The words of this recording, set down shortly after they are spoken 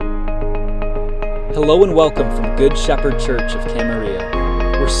Hello and welcome from Good Shepherd Church of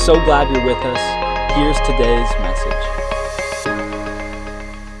Camarillo. We're so glad you're with us. Here's today's message.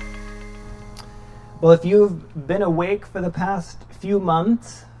 Well, if you've been awake for the past few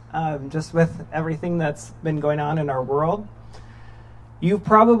months, just with everything that's been going on in our world, you've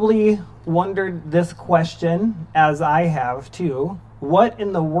probably wondered this question, as I have too. What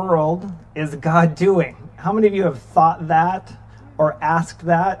in the world is God doing? How many of you have thought that or asked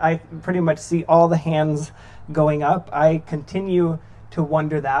that? I pretty much see all the hands going up. I continue to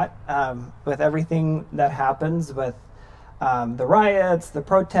wonder that with everything that happens with the riots, the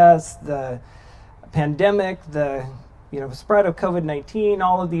protests, the pandemic, the spread of COVID-19,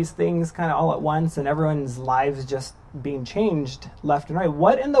 all of these things kind of all at once, and everyone's lives just being changed left and right.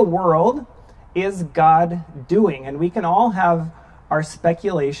 What in the world is God doing? And we can all have our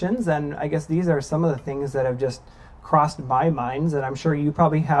speculations, and I guess these are some of the things that have just crossed my minds, and I'm sure you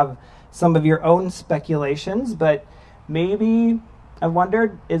probably have some of your own speculations, but maybe I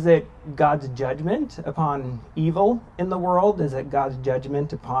wondered, is it God's judgment upon evil in the world? Is it God's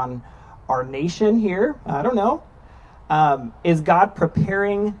judgment upon our nation here? I don't know. Is God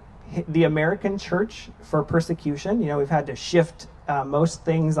preparing the American church for persecution? We've had to shift most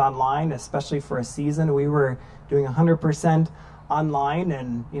things online, especially for a season. We were doing 100% online,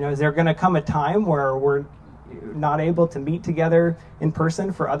 and is there going to come a time where we're not able to meet together in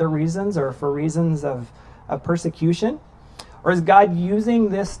person for other reasons or for reasons of persecution? Or is God using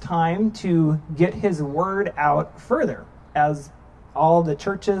this time to get his word out further, as all the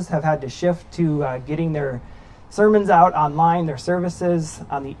churches have had to shift to getting their sermons out online, their services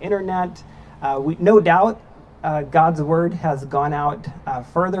on the internet? No doubt God's word has gone out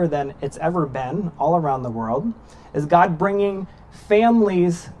further than it's ever been all around the world. Is God bringing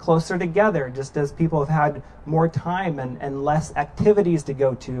families closer together, just as people have had more time and less activities to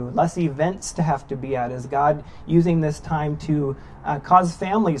go to, less events to have to be at? Is God using this time to cause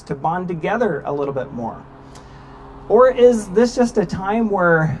families to bond together a little bit more? Or is this just a time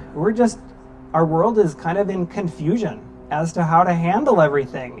where our world is kind of in confusion as to how to handle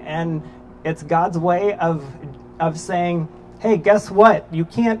everything, and it's God's way of saying, hey, guess what? You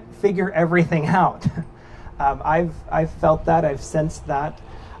can't figure everything out. I've felt that. I've sensed that.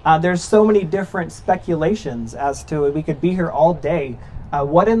 There's so many different speculations as to, we could be here all day.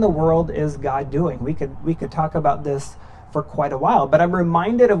 What in the world is God doing? We could talk about this for quite a while, but I'm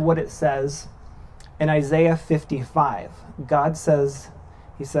reminded of what it says in Isaiah 55. God says,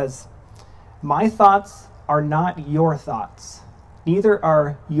 he says, my thoughts are not your thoughts, neither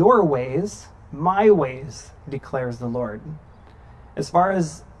are your ways my ways, declares the Lord. As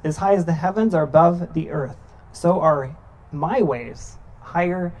high as the heavens are above the earth, so are my ways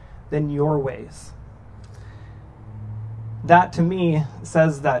higher than your ways. That to me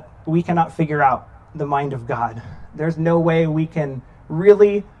says that we cannot figure out the mind of God. There's no way we can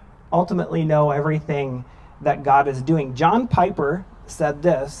really ultimately know everything that God is doing. John Piper said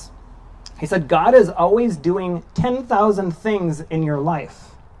this. He said, God is always doing 10,000 things in your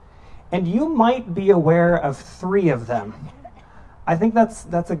life, and you might be aware of 3 of them. I think that's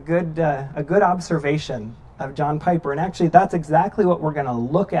a good observation of John Piper. And actually, that's exactly what we're going to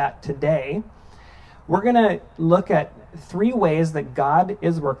look at today. We're going to look at 3 ways that God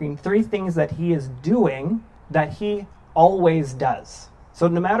is working, 3 things that he is doing that he always does. So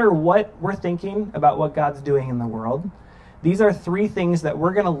no matter what we're thinking about what God's doing in the world, these are 3 things that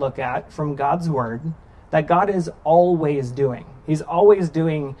we're going to look at from God's word that God is always doing. He's always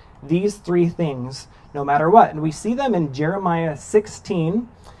doing these 3 things no matter what. And we see them in Jeremiah 16,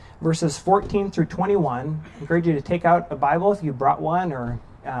 verses 14 through 21. I encourage you to take out a Bible if you brought one, or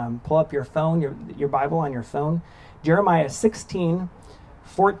pull up your phone, your Bible on your phone. Jeremiah 16,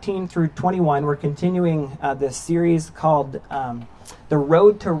 14 through 21. We're continuing this series called The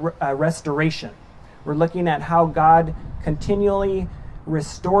Road to Restoration. We're looking at how God continually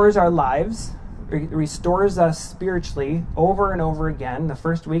restores our lives, restores us spiritually over and over again. The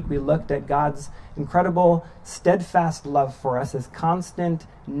first week we looked at God's incredible, steadfast love for us, his constant,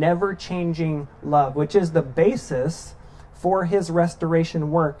 never-changing love, which is the basis for his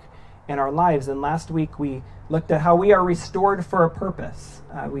restoration work in our lives. And last week we looked at how we are restored for a purpose.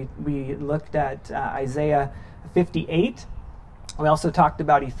 We looked at Isaiah 58. We also talked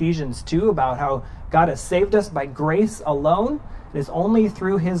about Ephesians 2, about how God has saved us by grace alone. It is only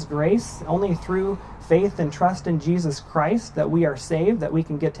through his grace, only through faith and trust in Jesus Christ that we are saved, that we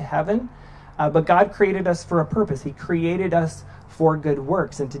can get to heaven. But God created us for a purpose. He created us for good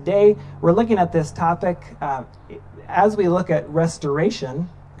works. And today we're looking at this topic as we look at restoration,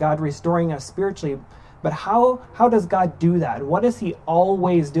 God restoring us spiritually. But how does God do that? What is he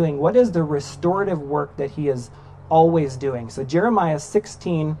always doing? What is the restorative work that he is always doing? So Jeremiah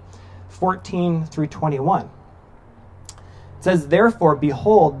 16:14 through 21. It says, "Therefore,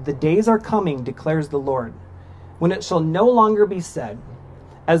 behold, the days are coming, declares the Lord, when it shall no longer be said,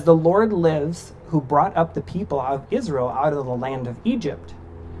 as the Lord lives, who brought up the people of Israel out of the land of Egypt.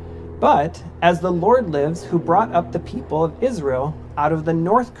 But as the Lord lives, who brought up the people of Israel out of the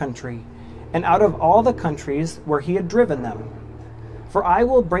north country, and out of all the countries where he had driven them. For I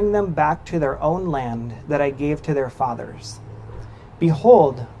will bring them back to their own land that I gave to their fathers.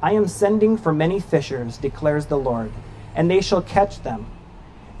 Behold, I am sending for many fishers, declares the Lord, and they shall catch them.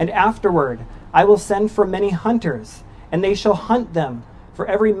 And afterward I will send for many hunters, and they shall hunt them for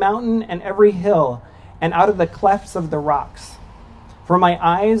every mountain and every hill, and out of the clefts of the rocks. For my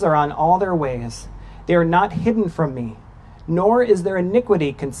eyes are on all their ways. They are not hidden from me, nor is their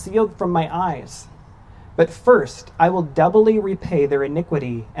iniquity concealed from my eyes. But first I will doubly repay their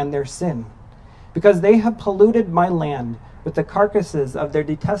iniquity and their sin, because they have polluted my land with the carcasses of their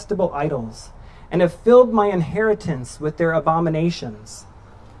detestable idols, and have filled my inheritance with their abominations.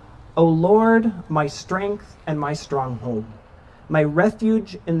 O Lord, my strength and my stronghold, my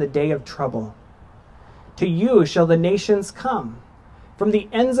refuge in the day of trouble. To you shall the nations come from the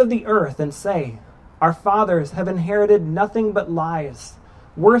ends of the earth and say, our fathers have inherited nothing but lies,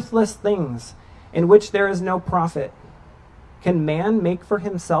 worthless things, in which there is no profit. Can man make for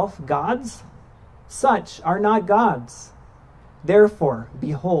himself gods? Such are not gods. Therefore,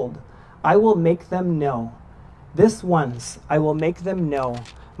 behold, I will make them know. This once I will make them know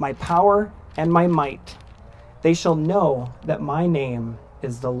my power and my might. They shall know that my name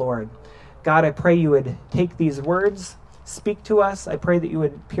is the Lord. God, I pray you would take these words, speak to us. I pray that you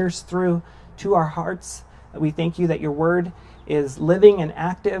would pierce through to our hearts. We thank you that your word is living and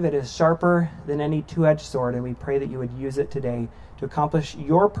active. It is sharper than any two-edged sword, and we pray that you would use it today to accomplish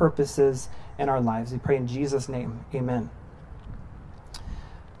your purposes in our lives. We pray in Jesus' name. Amen.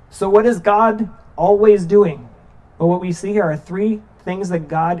 So what is God always doing? Well, what we see here are three things that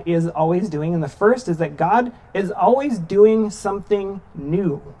God is always doing. And the first is that God is always doing something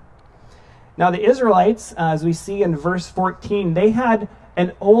new. Now, the Israelites, as we see in verse 14, they had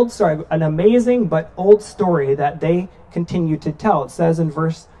an amazing but old story that they continue to tell. It says in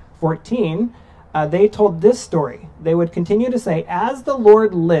verse 14, they told this story. They would continue to say, as the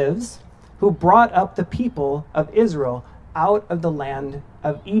Lord lives, who brought up the people of Israel out of the land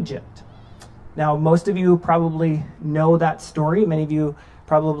of Egypt. Now, most of you probably know that story. Many of you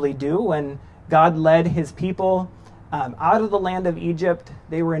probably do. When God led his people out of the land of Egypt,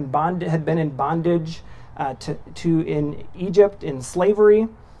 they were had been in bondage in Egypt in slavery,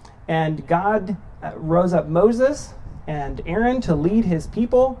 and God rose up Moses and Aaron to lead his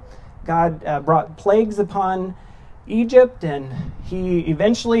people. God brought plagues upon Egypt, and he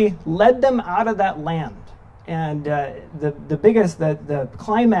eventually led them out of that land. And the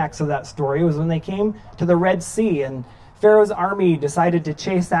climax of that story was when they came to the Red Sea, and Pharaoh's army decided to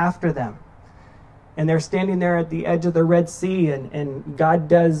chase after them. And they're standing there at the edge of the Red Sea, and God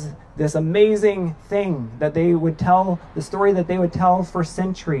does this amazing thing that they would tell, the story that they would tell for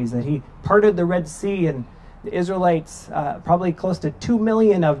centuries, that he parted the Red Sea, and the Israelites, probably close to 2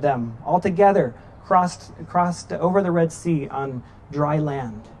 million of them altogether, crossed over the Red Sea on dry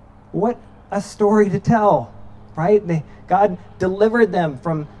land. What a story to tell, right? God delivered them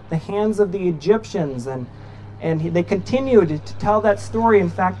from the hands of the Egyptians, and they continued to tell that story. In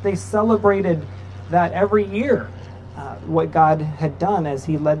fact, they celebrated that every year, what God had done as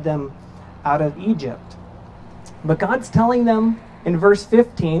he led them out of Egypt. But God's telling them in verse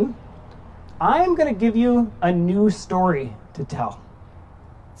 15, I'm going to give you a new story to tell.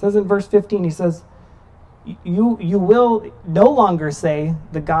 It says in verse 15, he says, You will no longer say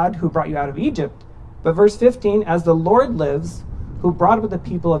the God who brought you out of Egypt. But verse 15, as the Lord lives, who brought up the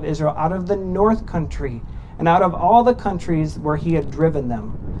people of Israel out of the north country and out of all the countries where he had driven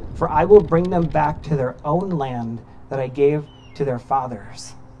them. For I will bring them back to their own land that I gave to their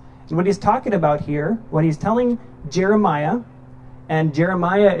fathers. And what he's talking about here, what he's telling Jeremiah, and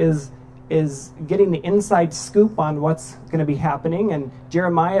Jeremiah is getting the inside scoop on what's going to be happening, and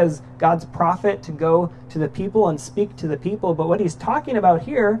Jeremiah is God's prophet to go to the people and speak to the people. But what he's talking about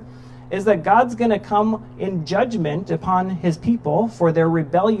here is that God's going to come in judgment upon his people for their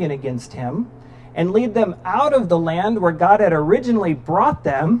rebellion against him and lead them out of the land where God had originally brought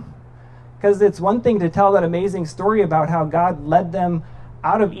them. Because it's one thing to tell that amazing story about how God led them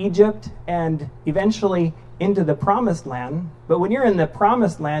out of Egypt and eventually into the promised land. But when you're in the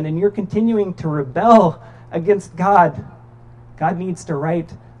promised land and you're continuing to rebel against God, God needs to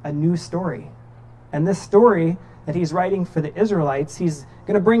write a new story. And this story that he's writing for the Israelites, he's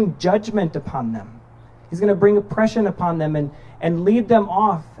going to bring judgment upon them. He's going to bring oppression upon them and lead them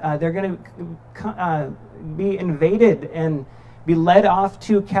off. They're going to be invaded and be led off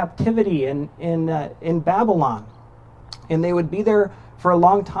to captivity in Babylon. And they would be there for a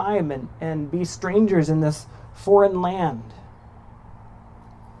long time and be strangers in this foreign land.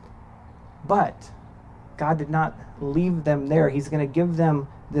 But God did not leave them there. He's going to give them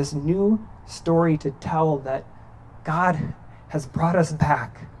this new story to tell, that God has brought us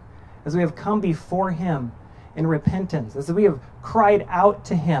back as we have come before him in repentance, as we have cried out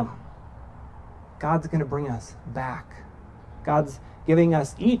to him. God's going to bring us back. God's giving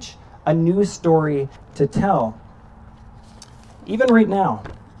us each a new story to tell. Even right now.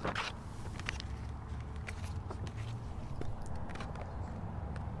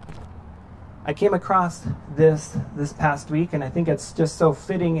 I came across this past week, and I think it's just so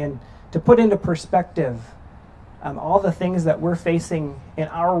fitting and to put into perspective all the things that we're facing in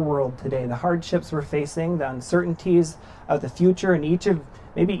our world today, the hardships we're facing, the uncertainties of the future, and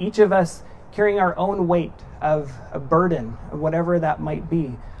each of us carrying our own weight of a burden, of whatever that might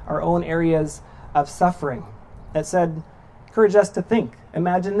be, our own areas of suffering. That said, encourage us to think.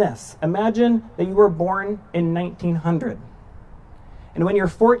 Imagine this. Imagine that you were born in 1900. And when you're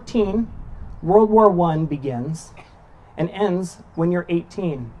 14, World War I begins and ends when you're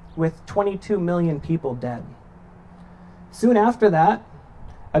 18, with 22 million people dead. Soon after that,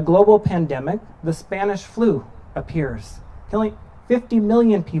 a global pandemic, the Spanish flu, appears, killing 50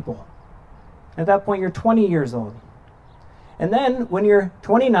 million people. At that point, you're 20 years old. And then, when you're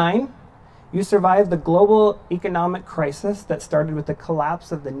 29, you survive the global economic crisis that started with the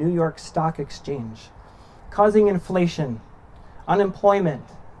collapse of the New York Stock Exchange, causing inflation, unemployment,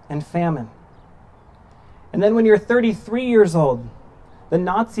 and famine. And then when you're 33 years old, the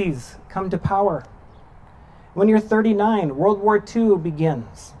Nazis come to power. When you're 39, World War II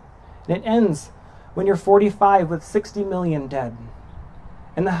begins. And it ends when you're 45 with 60 million dead.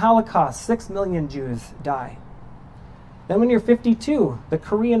 And the Holocaust, 6 million Jews die. Then when you're 52, the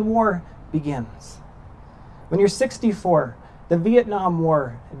Korean War begins. When you're 64, the Vietnam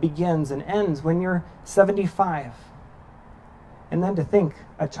War begins and ends when you're 75. And then to think,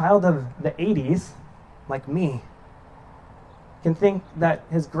 a child of the 80s, like me, can think that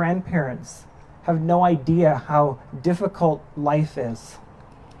his grandparents have no idea how difficult life is.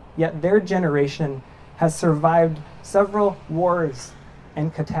 Yet their generation has survived several wars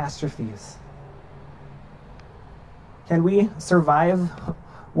and catastrophes. Can we survive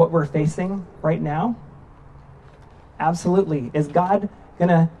what we're facing right now? Absolutely. Is God going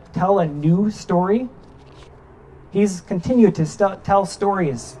to tell a new story? He's continued to tell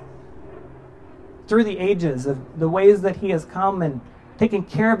stories through the ages of the ways that he has come and taken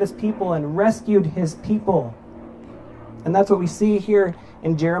care of his people and rescued his people. And that's what we see here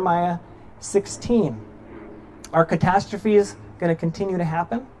in Jeremiah 16. Are catastrophes going to continue to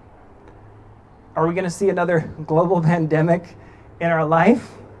happen? Are we going to see another global pandemic in our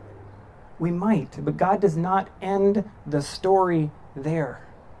life? We might, but God does not end the story there.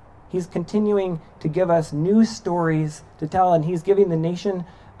 He's continuing to give us new stories to tell, and he's giving the nation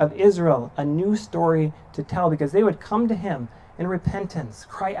of Israel a new story to tell, because they would come to him in repentance,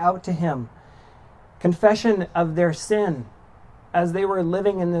 cry out to him, confession of their sin as they were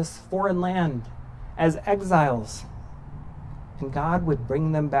living in this foreign land as exiles. And God would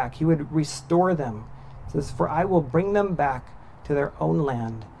bring them back. He would restore them. It says, "For I will bring them back to their own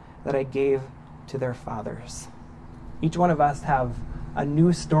land that I gave to their fathers." Each one of us have a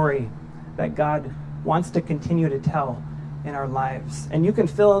new story that God wants to continue to tell in our lives. And you can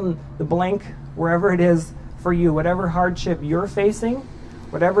fill in the blank wherever it is for you, whatever hardship you're facing,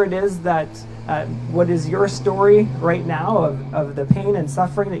 whatever it is that, what is your story right now of the pain and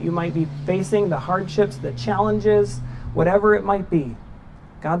suffering that you might be facing, the hardships, the challenges, whatever it might be.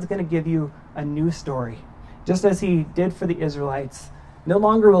 God's going to give you a new story, just as he did for the Israelites. No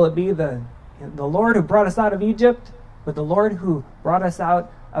longer will it be the Lord who brought us out of Egypt, but the Lord who brought us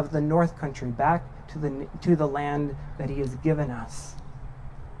out of the north country, back to the land that he has given us.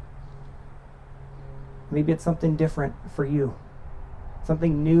 Maybe it's something different for you,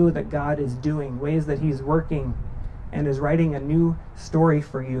 something new that God is doing, ways that he's working and is writing a new story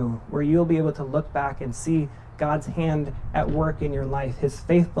for you, where you'll be able to look back and see God's hand at work in your life, his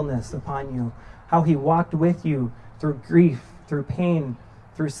faithfulness upon you, how he walked with you through grief, through pain,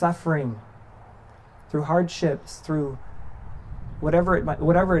 through suffering, through hardships, through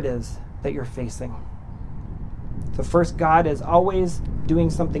whatever it is that you're facing. So first, God is always doing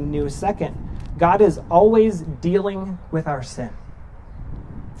something new. Second, God is always dealing with our sin.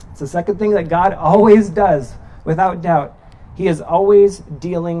 It It's the second thing that God always does, without doubt. He is always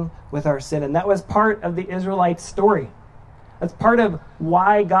dealing with our sin. And that was part of the Israelites' story. That's part of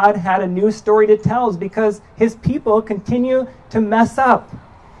why God had a new story to tell, is because his people continue to mess up.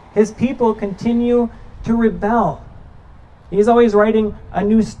 His people continue to rebel. He's always writing a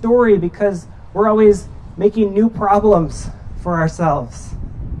new story because we're always making new problems for ourselves.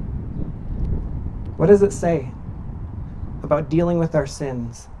 What does it say about dealing with our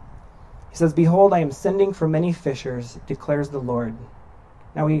sins? He says, "Behold, I am sending for many fishers, declares the Lord."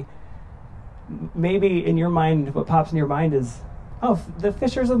 Now maybe in your mind, what pops in your mind is, oh, the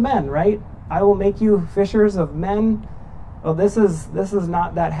fishers of men, right? I will make you fishers of men. Well, this is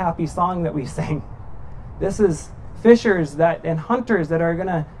not that happy song that we sing. This is fishers and hunters that are going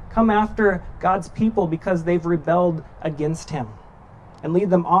to come after God's people because they've rebelled against him and lead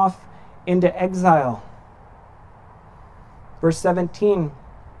them off into exile. Verse 17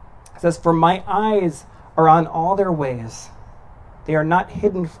 says, "For my eyes are on all their ways. They are not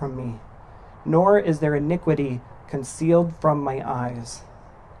hidden from me, nor is their iniquity concealed from my eyes.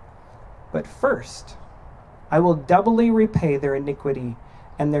 But first, I will doubly repay their iniquity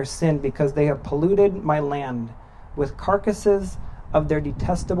and their sin, because they have polluted my land with carcasses of their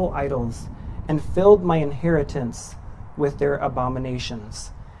detestable idols and filled my inheritance with their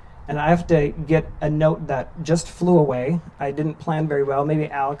abominations." And I have to get a note that just flew away. I didn't plan very well.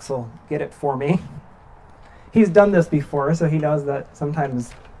 Maybe Alex will get it for me. He's done this before, so he knows that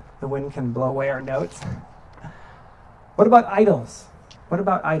sometimes the wind can blow away our notes. What about idols? What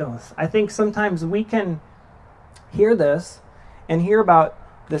about idols? I think sometimes we can hear this and hear about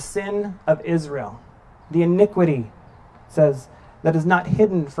the sin of Israel. The iniquity, says, that is not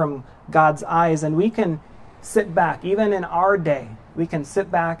hidden from God's eyes. And we can sit back, even in our day, we can sit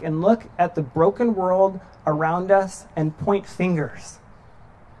back and look at the broken world around us and point fingers.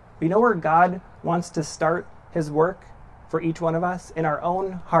 You know where God wants to start his work for each one of us? In our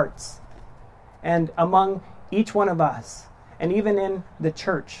own hearts. And among each one of us. And even in the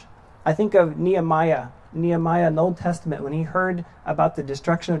church. I think of Nehemiah in the Old Testament, when he heard about the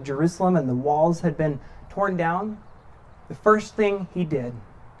destruction of Jerusalem and the walls had been torn down, the first thing he did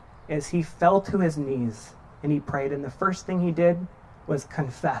is he fell to his knees and he prayed. And the first thing he did was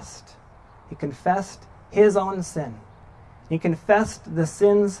confessed. He confessed his own sin. He confessed the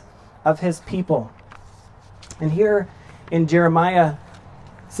sins of his people. And here in Jeremiah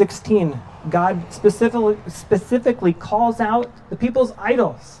 16, God specifically calls out the people's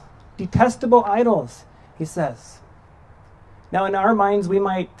idols, detestable idols, he says. Now, in our minds, we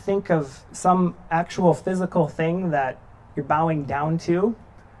might think of some actual physical thing that you're bowing down to,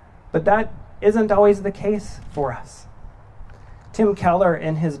 but that isn't always the case for us. Tim Keller,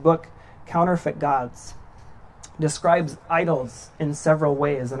 in his book, Counterfeit Gods, describes idols in several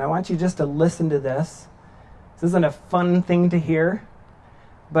ways, and I want you just to listen to this. This isn't a fun thing to hear,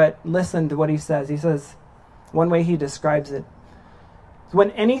 but listen to what he says. He says, one way he describes it,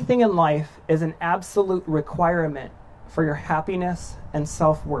 when anything in life is an absolute requirement for your happiness and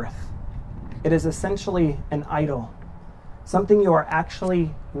self-worth, it is essentially an idol, something you are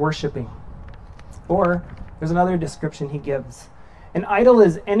actually worshiping. Or, there's another description he gives. An idol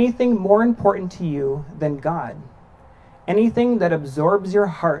is anything more important to you than God, anything that absorbs your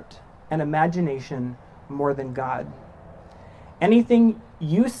heart and imagination more than God, anything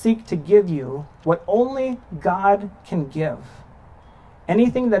you seek to give you what only God can give,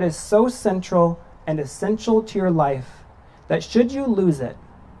 anything that is so central and essential to your life that should you lose it,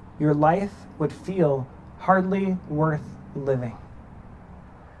 your life would feel hardly worth living.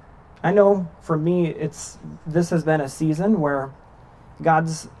 I know for me, this has been a season where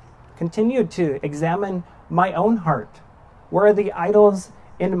God's continued to examine my own heart. Where are the idols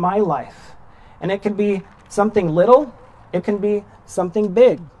in my life? And it can be something little, it can be something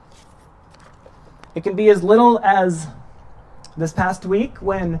big. It can be as little as this past week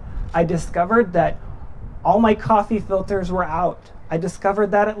when I discovered that all my coffee filters were out. I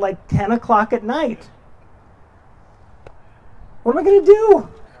discovered that at like 10 o'clock at night. What am I going to do?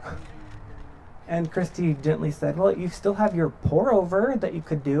 And Christy gently said, well, you still have your pour over that you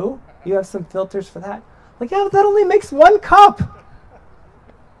could do. You have some filters for that. Like, yeah, but that only makes 1 cup.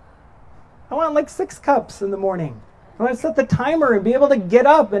 I want like 6 cups in the morning. I want to set the timer and be able to get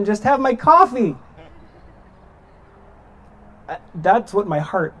up and just have my coffee. That's what my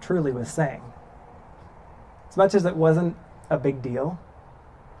heart truly was saying. As much as it wasn't a big deal,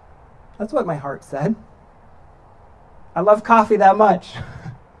 that's what my heart said. I love coffee that much.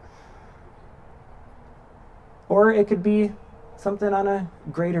 Or it could be something on a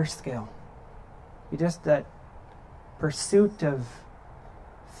greater scale. Just that pursuit of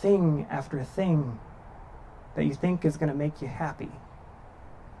thing after thing that you think is going to make you happy.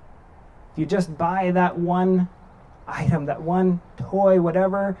 If you just buy that one item, that one toy,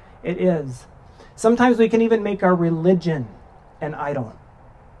 whatever it is. Sometimes we can even make our religion an idol.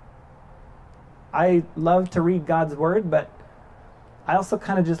 I love to read God's word, but I also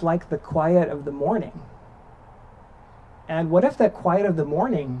kind of just like the quiet of the morning. And what if that quiet of the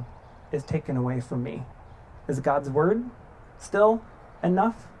morning is taken away from me? Is God's word still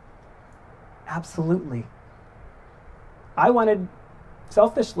enough? Absolutely. I wanted,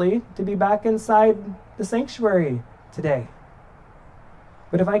 selfishly, to be back inside the sanctuary today.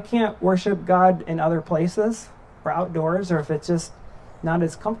 But if I can't worship God in other places, or outdoors, or if it's just not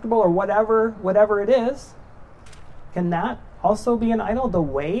as comfortable, or whatever it is, can that also be an idol? The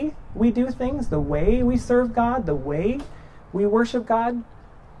way we do things, the way we serve God, the way we worship God?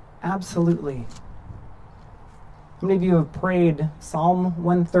 Absolutely. How many of you have prayed Psalm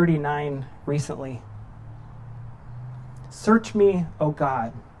 139 recently? Search me, O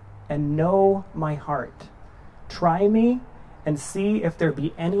God, and know my heart. Try me and see if there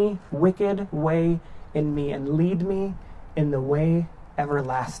be any wicked way in me, and lead me in the way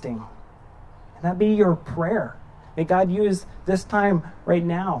everlasting. And that be your prayer. May God use this time right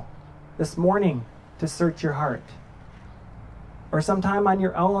now, this morning, to search your heart. Or sometime on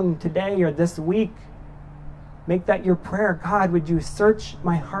your own today or this week, make that your prayer. God, would you search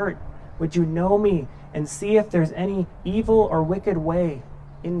my heart? Would you know me and see if there's any evil or wicked way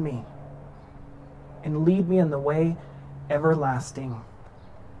in me? And lead me in the way everlasting.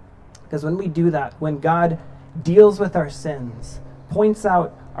 Because when we do that, when God deals with our sins, points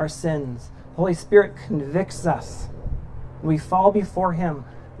out our sins, the Holy Spirit convicts us, and we fall before him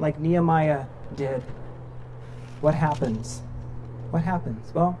like Nehemiah did, what happens? What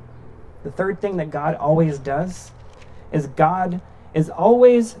happens? Well, the third thing that God always does is God is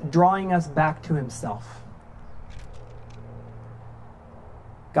always drawing us back to himself.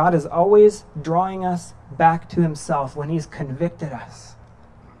 God is always drawing us back to himself when he's convicted us.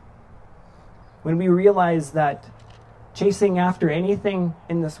 When we realize that chasing after anything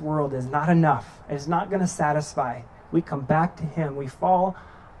in this world is not enough, it's not going to satisfy, we come back to him. We fall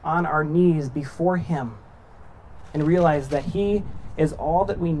on our knees before him and realize that he is all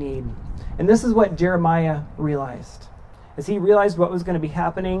that we need. And this is what Jeremiah realized. As he realized what was going to be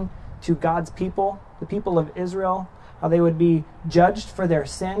happening to God's people, the people of Israel, how they would be judged for their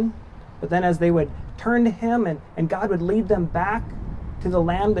sin, but then as they would turn to him and God would lead them back to the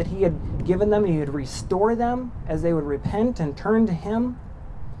land that he had given them, he would restore them as they would repent and turn to him.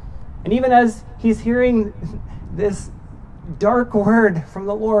 And even as he's hearing this dark word from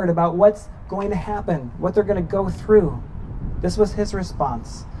the Lord about what's going to happen, what they're going to go through, this was his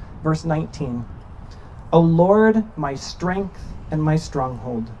response. Verse 19. O Lord, my strength and my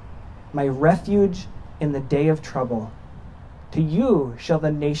stronghold, my refuge in the day of trouble. To you shall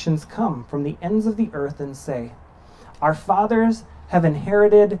the nations come from the ends of the earth and say, our fathers have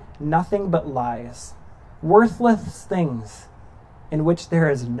inherited nothing but lies, worthless things in which there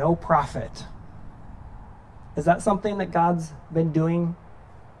is no profit. Is that something that God's been doing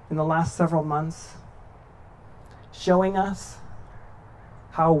in the last several months? Showing us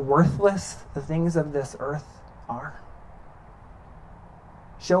how worthless the things of this earth are?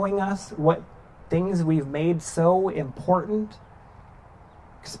 Showing us what things we've made so important?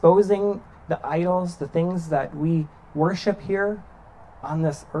 Exposing the idols, the things that we worship here on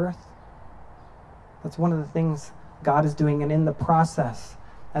this earth? That's one of the things God is doing, and in the process,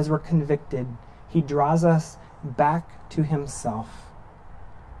 as we're convicted, he draws us back to himself.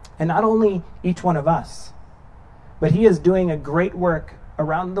 And not only each one of us, but he is doing a great work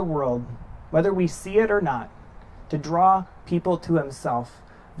around the world, whether we see it or not, to draw people to himself.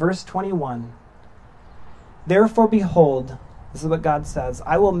 Verse 21, therefore behold, this is what God says,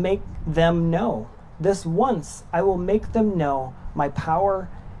 I will make them know. This once I will make them know my power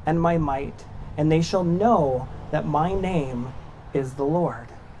and my might, and they shall know that my name is the Lord.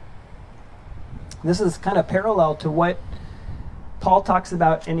 This is kind of parallel to what Paul talks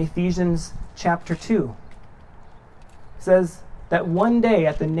about in Ephesians chapter 2. It says that one day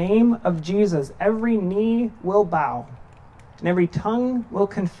at the name of Jesus, every knee will bow and every tongue will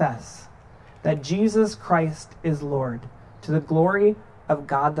confess that Jesus Christ is Lord, to the glory of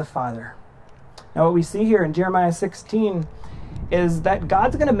God the Father. Now what we see here in Jeremiah 16 is that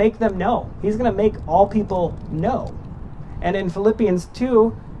God's going to make them know. He's going to make all people know. And in Philippians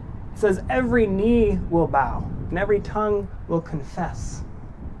 2, it says every knee will bow and every tongue will confess.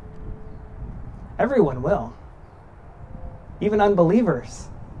 Everyone will. Even unbelievers.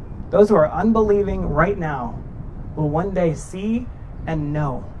 Those who are unbelieving right now will one day see and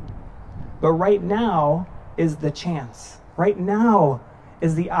know But right now is the chance. Right now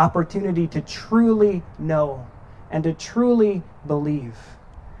is the opportunity to truly know and to truly believe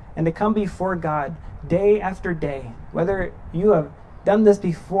and to come before God day after day, whether you have done this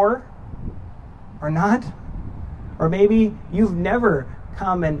before or not, or maybe you've never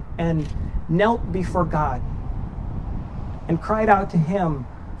come and knelt before God and cried out to Him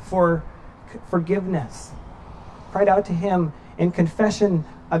for forgiveness, cried out to Him in confession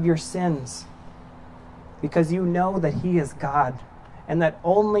of your sins, because you know that He is God and that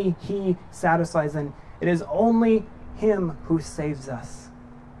only He satisfies, and it is only Him who saves us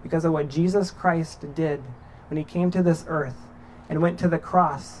because of what Jesus Christ did when He came to this earth and went to the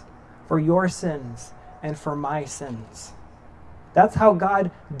cross for your sins and for my sins. That's how God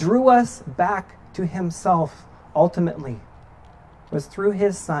drew us back to Himself ultimately, was through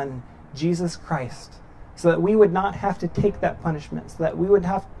His Son, Jesus Christ, so that we would not have to take that punishment, so that we would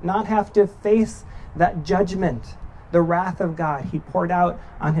not have to face that judgment, the wrath of God. He poured out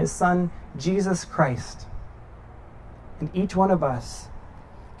on His Son, Jesus Christ. And each one of us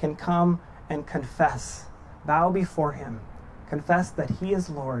can come and confess, bow before Him, confess that He is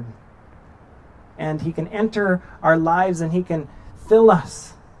Lord. And He can enter our lives and He can fill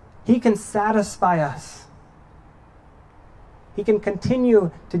us. He can satisfy us. He can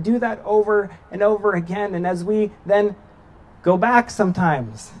continue to do that over and over again. And as we then go back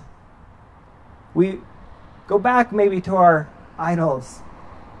sometimes, we go back maybe to our idols.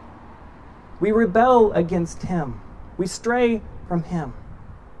 We rebel against Him. We stray from Him.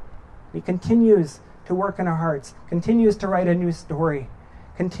 He continues to work in our hearts, continues to write a new story,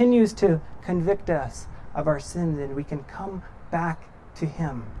 continues to convict us of our sins, and we can come back to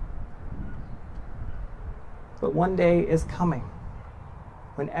Him. But one day is coming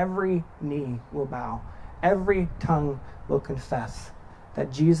when every knee will bow, every tongue will confess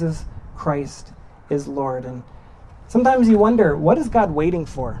that Jesus Christ is Lord. And sometimes you wonder, what is God waiting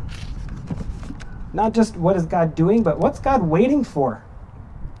for? Not just what is God doing, but what's God waiting for?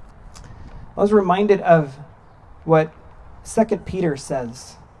 I was reminded of what 2 Peter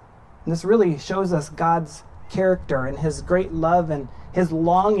says. And this really shows us God's character and His great love and His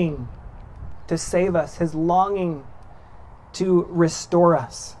longing to save us, His longing to restore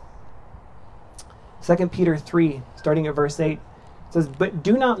us. 2 Peter 3, starting at verse 8, says, "But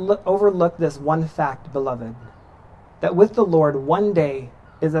do not overlook this one fact, beloved, that with the Lord 1 day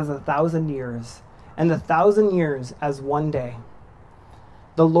is as 1,000 years, and 1,000 years as 1 day.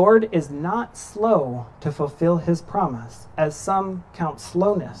 The Lord is not slow to fulfill His promise, as some count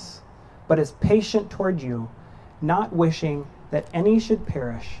slowness, but is patient toward you, not wishing that any should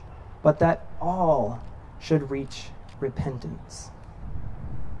perish, but that all should reach repentance."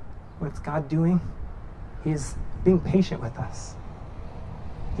 What's God doing? He's being patient with us.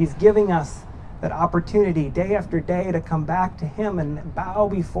 He's giving us that opportunity day after day to come back to Him and bow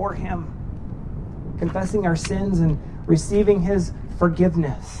before Him, confessing our sins and receiving His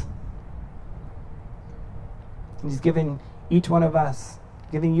forgiveness. He's giving each one of us,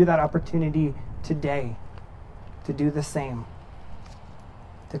 giving you that opportunity today to do the same,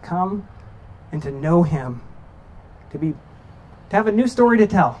 to come and to know Him, to have a new story to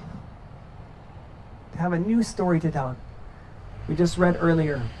tell, to have a new story to tell. We just read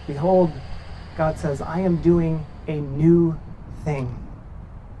earlier, behold, God says, I am doing a new thing.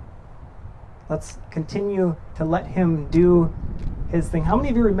 Let's continue to let Him do His thing. How many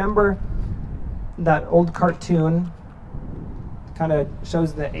of you remember that old cartoon? Kind of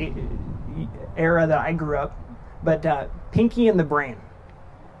shows the era that I grew up, but Pinky and the Brain.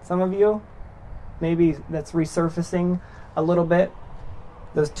 Some of you, maybe that's resurfacing a little bit.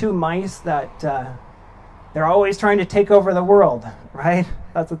 Those two mice that they're always trying to take over the world, right?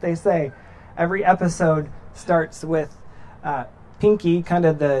 That's what they say. Every episode starts with Pinky, kind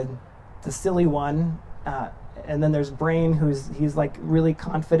of the silly one, and then there's Brain, he's like really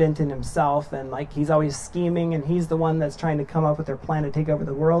confident in himself, and like he's always scheming, and he's the one that's trying to come up with their plan to take over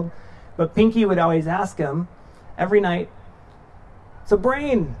the world. But Pinky would always ask him every night, "So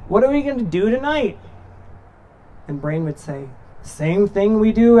Brain, what are we going to do tonight?" And Brain would say, "Same thing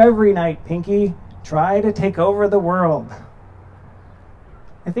we do every night, Pinky. Try to take over the world."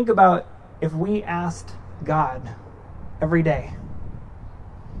 I think about if we asked God every day,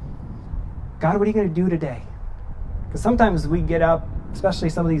 "God, what are you going to do today?" Because sometimes we get up, especially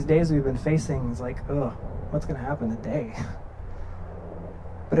some of these days we've been facing, it's like, ugh, what's going to happen today?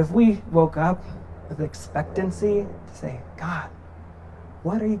 But if we woke up with expectancy to say, "God,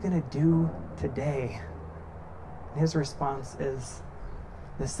 what are you going to do today?" And His response is,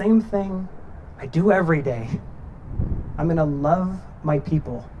 the same thing I do every day. I'm going to love my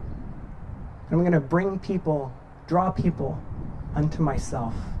people. And I'm going to draw people unto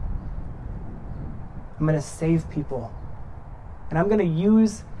myself. I'm going to save people. And I'm going to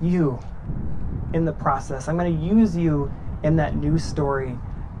use you in the process. I'm going to use you in that new story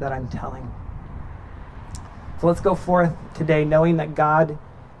that I'm telling. So let's go forth today knowing that God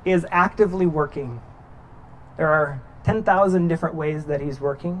is actively working. There are 10,000 different ways that he's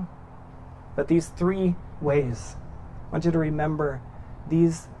working, but these 3 ways, I want you to remember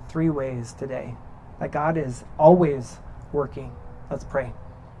these 3 ways today, that God is always working. Let's pray.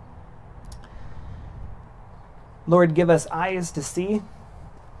 Lord, give us eyes to see.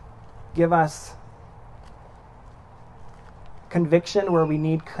 Give us conviction where we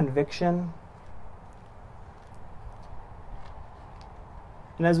need conviction.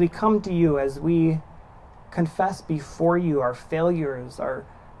 And as we come to you, as we confess before you our failures, our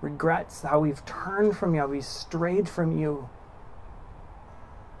regrets, how we've turned from you, how we've strayed from you,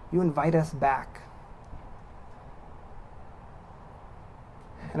 you invite us back.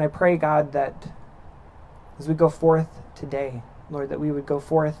 And I pray, God, that as we go forth today, Lord, that we would go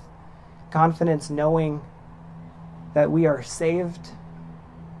forth confidence, knowing that we are saved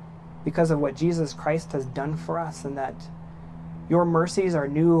because of what Jesus Christ has done for us, and that your mercies are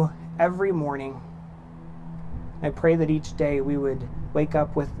new every morning. I pray that each day we would wake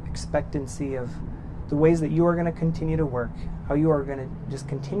up with expectancy of the ways that you are going to continue to work, how you are going to just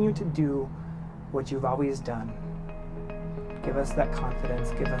continue to do what you've always done. Give us that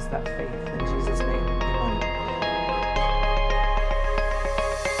confidence, give us that faith. In Jesus' name, amen.